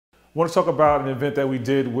I want to talk about an event that we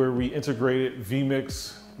did where we integrated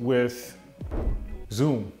vMix with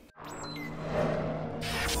Zoom.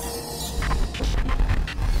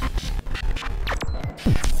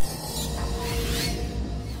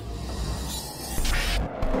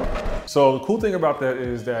 So the cool thing about that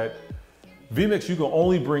is that vMix, you can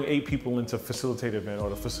only bring 8 people into facilitate event or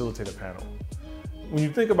the facilitator panel. When you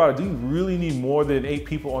think about it, do you really need more than 8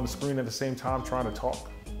 people on the screen at the same time trying to talk?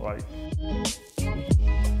 Like,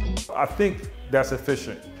 I think that's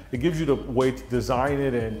efficient. It gives you the way to design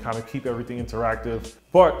it and kind of keep everything interactive.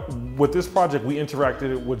 But with this project, we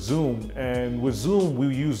interacted it with Zoom, and with Zoom,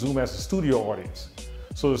 we use Zoom as a studio audience.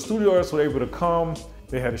 So the studio audience were able to come,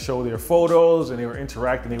 they had to show their photos and they were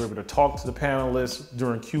interacting. They were able to talk to the panelists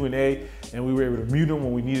during Q&A, and we were able to mute them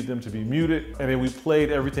when we needed them to be muted. And then we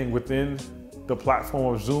played everything within the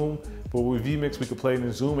platform of Zoom. But with vMix, we could play it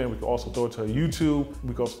in Zoom, and we could also throw it to a YouTube.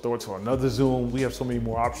 We could also throw it to another Zoom. We have so many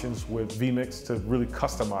more options with vMix to really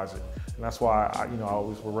customize it. And that's why I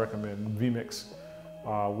always would recommend vMix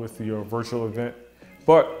with your virtual event.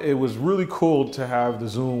 But it was really cool to have the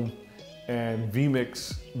Zoom and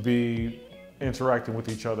vMix be interacting with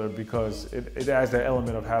each other, because it adds that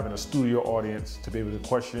element of having a studio audience to be able to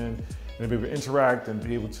question and be able to interact and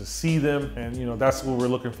be able to see them. And that's what we're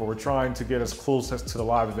looking for. We're trying to get as close to the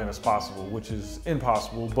live event as possible, which is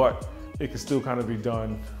impossible, but it can still kind of be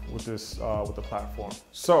done with this, with the platform.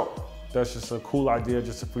 So that's just a cool idea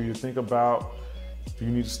just for you to think about. If you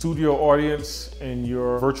need a studio audience in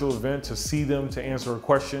your virtual event to see them, to answer a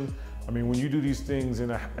question. I mean, when you do these things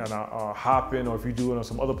in a Hop-In, or if you do it on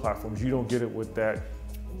some other platforms, you don't get it with that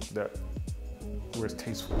where it's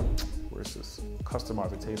tasteful, where it's just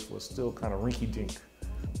customized and tasteful. It's still kind of rinky-dink.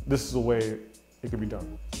 This is the way it can be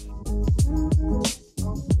done.